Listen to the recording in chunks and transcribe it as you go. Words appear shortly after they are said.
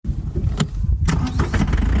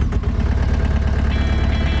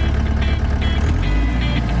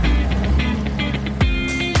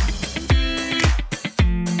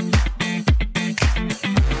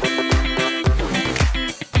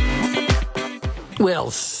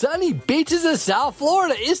Well, sunny beaches of South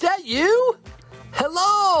Florida, is that you?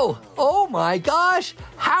 Hello! Oh my gosh,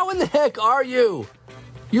 how in the heck are you?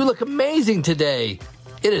 You look amazing today.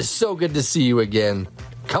 It is so good to see you again.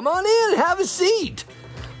 Come on in, have a seat.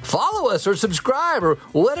 Follow us or subscribe or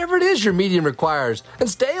whatever it is your medium requires and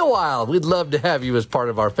stay a while. We'd love to have you as part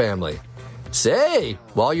of our family. Say,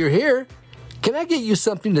 while you're here, can I get you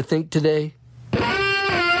something to think today?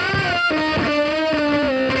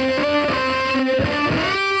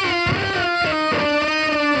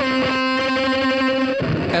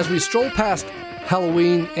 As we stroll past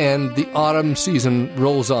Halloween and the autumn season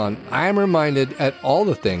rolls on, I am reminded at all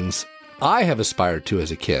the things I have aspired to as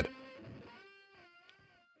a kid.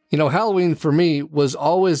 You know, Halloween for me was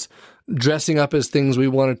always dressing up as things we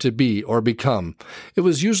wanted to be or become. It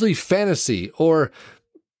was usually fantasy or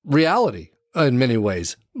reality in many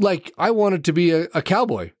ways. Like I wanted to be a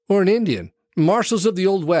cowboy or an Indian, marshals of the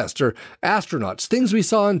Old West or astronauts, things we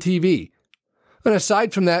saw on TV. And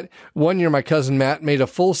aside from that, one year my cousin Matt made a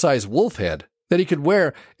full-size wolf head that he could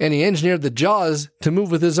wear, and he engineered the jaws to move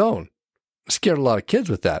with his own. Scared a lot of kids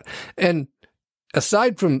with that. And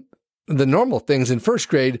aside from the normal things in first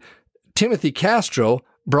grade, Timothy Castro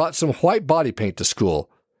brought some white body paint to school.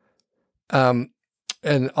 And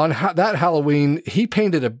on that Halloween, he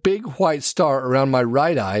painted a big white star around my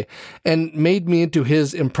right eye and made me into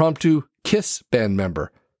his impromptu Kiss band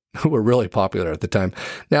member, who were really popular at the time.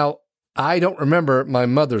 Now, I don't remember my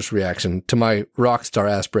mother's reaction to my rock star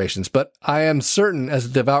aspirations, but I am certain as a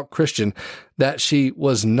devout Christian that she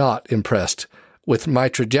was not impressed with my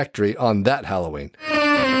trajectory on that Halloween.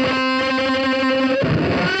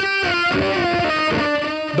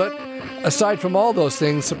 But aside from all those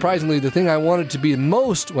things, surprisingly, the thing I wanted to be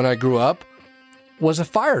most when I grew up was a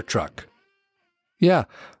fire truck. Yeah,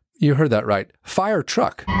 you heard that right. Fire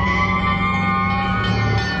truck.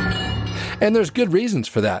 And there's good reasons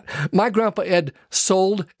for that. My Grandpa Ed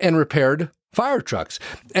sold and repaired fire trucks,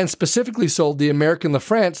 and specifically sold the American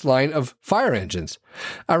LaFrance line of fire engines.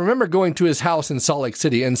 I remember going to his house in Salt Lake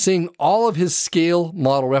City and seeing all of his scale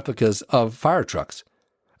model replicas of fire trucks.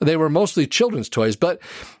 They were mostly children's toys, but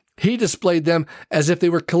he displayed them as if they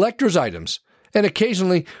were collector's items, and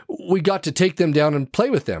occasionally we got to take them down and play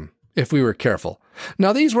with them if we were careful.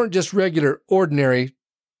 Now, these weren't just regular, ordinary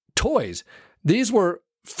toys. These were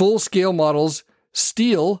full-scale models,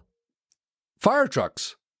 steel fire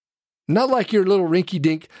trucks. Not like your little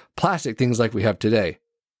rinky-dink plastic things like we have today.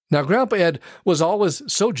 Now, Grandpa Ed was always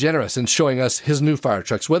so generous in showing us his new fire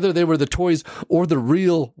trucks, whether they were the toys or the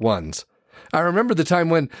real ones. I remember the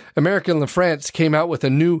time when American LaFrance came out with a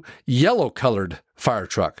new yellow-colored fire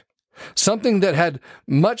truck. Something that had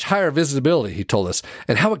much higher visibility, he told us,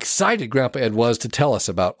 and how excited Grandpa Ed was to tell us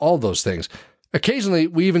about all those things. Occasionally,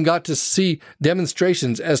 we even got to see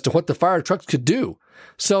demonstrations as to what the fire trucks could do.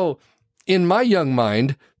 So, in my young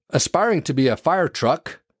mind, aspiring to be a fire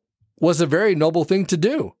truck was a very noble thing to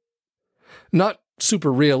do. Not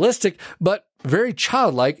super realistic, but very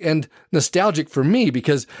childlike and nostalgic for me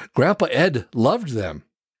because Grandpa Ed loved them.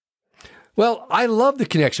 Well, I love the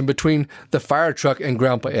connection between the fire truck and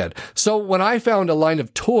Grandpa Ed. So when I found a line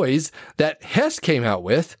of toys that Hess came out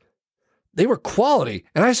with, they were quality,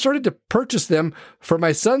 and I started to purchase them for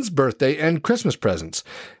my son's birthday and Christmas presents.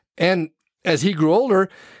 And as he grew older,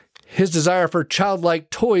 his desire for childlike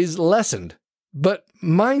toys lessened, but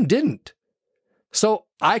mine didn't. So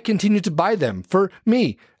I continued to buy them for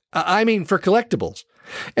me, for collectibles,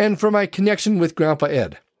 and for my connection with Grandpa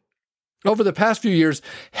Ed. Over the past few years,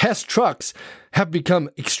 Hess trucks have become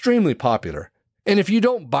extremely popular, and if you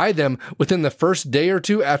don't buy them within the first day or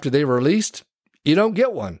two after they were released, you don't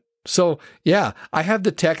get one. So, yeah, I have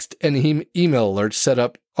the text and email alerts set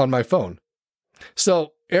up on my phone.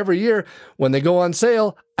 So, every year, when they go on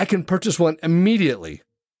sale, I can purchase one immediately.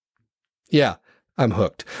 Yeah, I'm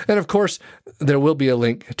hooked. And of course, there will be a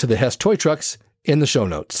link to the Hess toy trucks in the show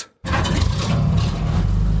notes.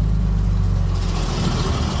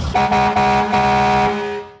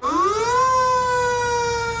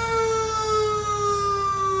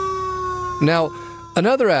 Now,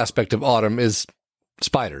 another aspect of autumn is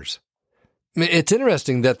spiders. It's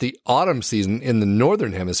interesting that the autumn season in the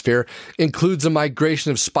northern hemisphere includes a migration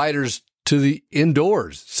of spiders to the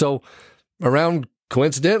indoors. So around,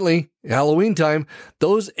 coincidentally, Halloween time,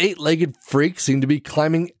 those 8-legged freaks seem to be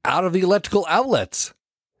climbing out of the electrical outlets.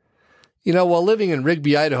 You know, while living in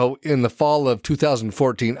Rigby, Idaho in the fall of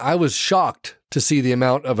 2014, I was shocked to see the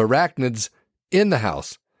amount of arachnids in the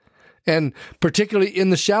house, and particularly in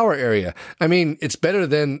the shower area. I mean, it's better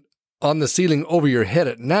than on the ceiling over your head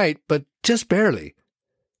at night, but just barely.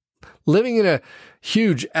 Living in a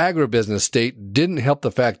huge agribusiness state didn't help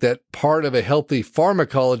the fact that part of a healthy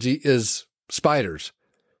pharmacology is spiders.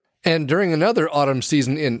 And during another autumn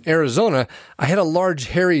season in Arizona, I had a large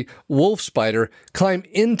hairy wolf spider climb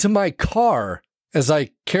into my car as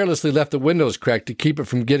I carelessly left the windows cracked to keep it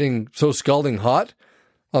from getting so scalding hot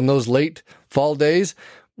on those late fall days.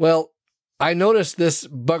 Well, I noticed this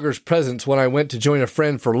bugger's presence when I went to join a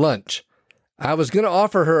friend for lunch. I was going to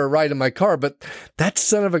offer her a ride in my car, but that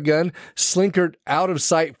son of a gun slinkered out of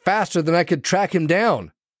sight faster than I could track him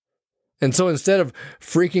down. And so instead of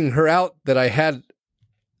freaking her out that I had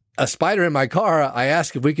a spider in my car, I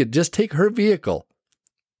asked if we could just take her vehicle.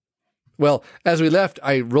 Well, as we left,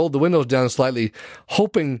 I rolled the windows down slightly,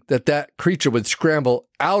 hoping that creature would scramble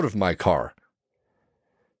out of my car.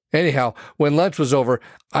 Anyhow, when lunch was over,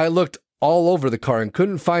 I looked all over the car and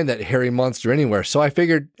couldn't find that hairy monster anywhere, so I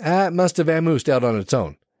figured, it must have vamoosed out on its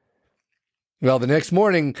own. Well, the next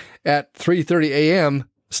morning at 3:30 a.m.,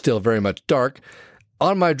 still very much dark,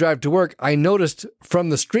 on my drive to work, I noticed from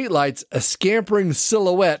the streetlights a scampering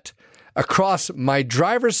silhouette across my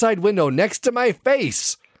driver's side window next to my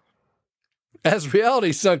face. As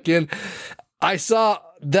reality sunk in, I saw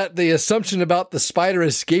that the assumption about the spider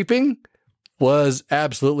escaping was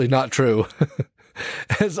absolutely not true.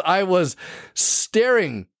 As I was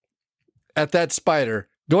staring at that spider,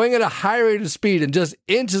 going at a high rate of speed and just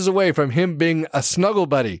inches away from him being a snuggle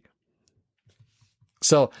buddy.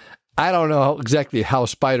 So I don't know exactly how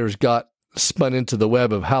spiders got spun into the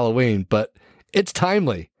web of Halloween, but it's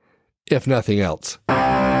timely, if nothing else.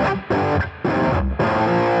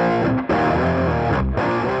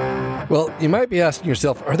 Well, you might be asking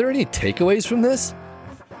yourself, are there any takeaways from this?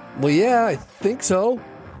 Well, yeah, I think so.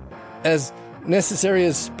 As necessary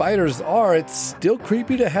as spiders are, it's still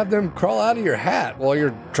creepy to have them crawl out of your hat while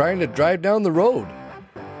you're trying to drive down the road.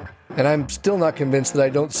 And I'm still not convinced that I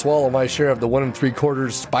don't swallow my share of the 1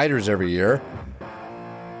 3/4 spiders every year.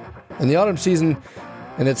 And the autumn season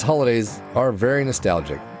and its holidays are very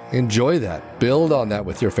nostalgic. Enjoy that. Build on that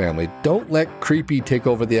with your family. Don't let creepy take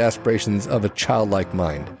over the aspirations of a childlike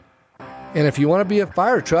mind. And if you want to be a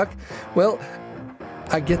fire truck, well,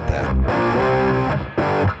 I get that.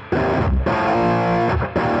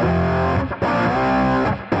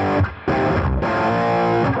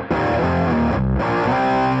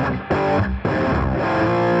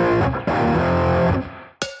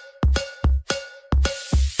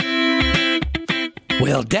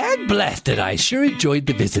 Well, dag blasted, I sure enjoyed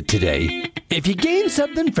the visit today. If you gained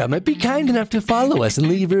something from it, be kind enough to follow us and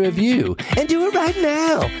leave a review. And do it right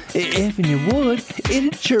now. If you would,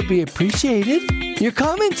 it'd sure be appreciated. Your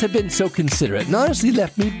comments have been so considerate and honestly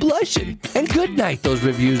left me blushing. And good night, those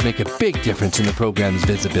reviews make a big difference in the program's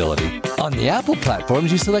visibility. On the Apple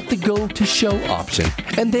platforms, you select the Go to Show option,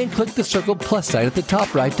 and then click the circle plus sign at the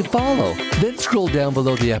top right to follow. Then scroll down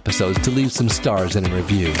below the episodes to leave some stars and a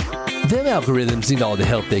review. Them algorithms need all the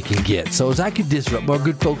help they can get, so as I could disrupt more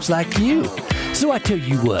good folks like you. So I tell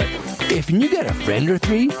you what, if you got a friend or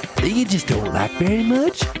three that you just don't like very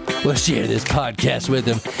much, well, share this podcast with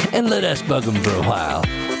them and let us bug them for a while.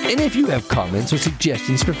 And if you have comments or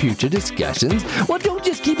suggestions for future discussions, well, don't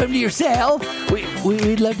just keep them to yourself.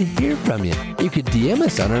 We'd love to hear from you. You could DM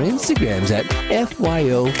us on our Instagrams at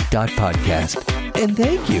fyo.podcast. And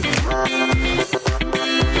thank you.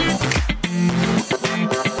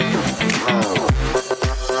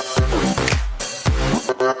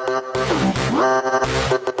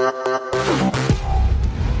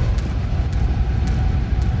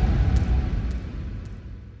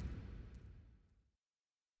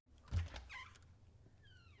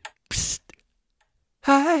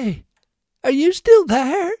 Hi, are you still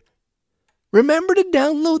there? Remember to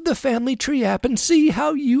download the Family Tree app and see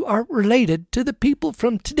how you are related to the people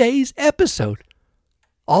from today's episode.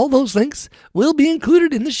 All those links will be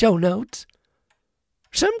included in the show notes.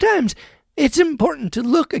 Sometimes it's important to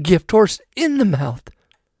look a gift horse in the mouth.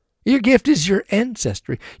 Your gift is your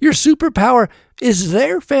ancestry. Your superpower is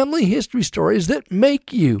their family history stories that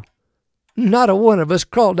make you. Not a one of us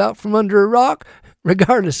crawled out from under a rock,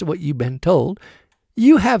 regardless of what you've been told.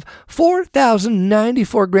 You have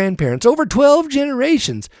 4,094 grandparents, over 12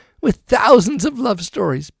 generations, with thousands of love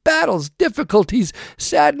stories, battles, difficulties,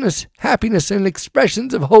 sadness, happiness, and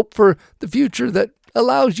expressions of hope for the future that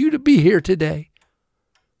allows you to be here today.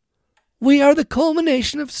 We are the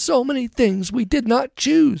culmination of so many things we did not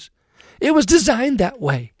choose. It was designed that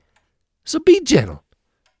way. So be gentle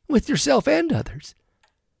with yourself and others.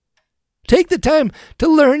 Take the time to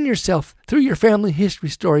learn yourself through your family history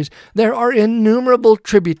stories. There are innumerable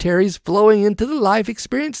tributaries flowing into the life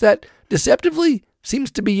experience that deceptively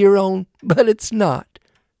seems to be your own, but it's not.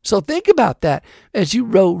 So think about that as you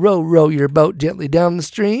row your boat gently down the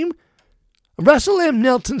stream. Russell M.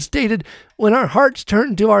 Nelson stated, when our hearts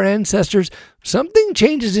turn to our ancestors, something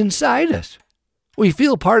changes inside us. We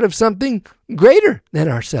feel part of something greater than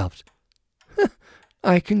ourselves.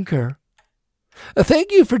 I concur.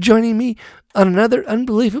 Thank you for joining me on another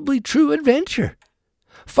unbelievably true adventure.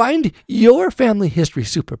 Find your family history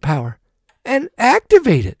superpower and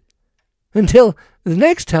activate it. Until the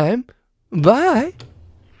next time, bye.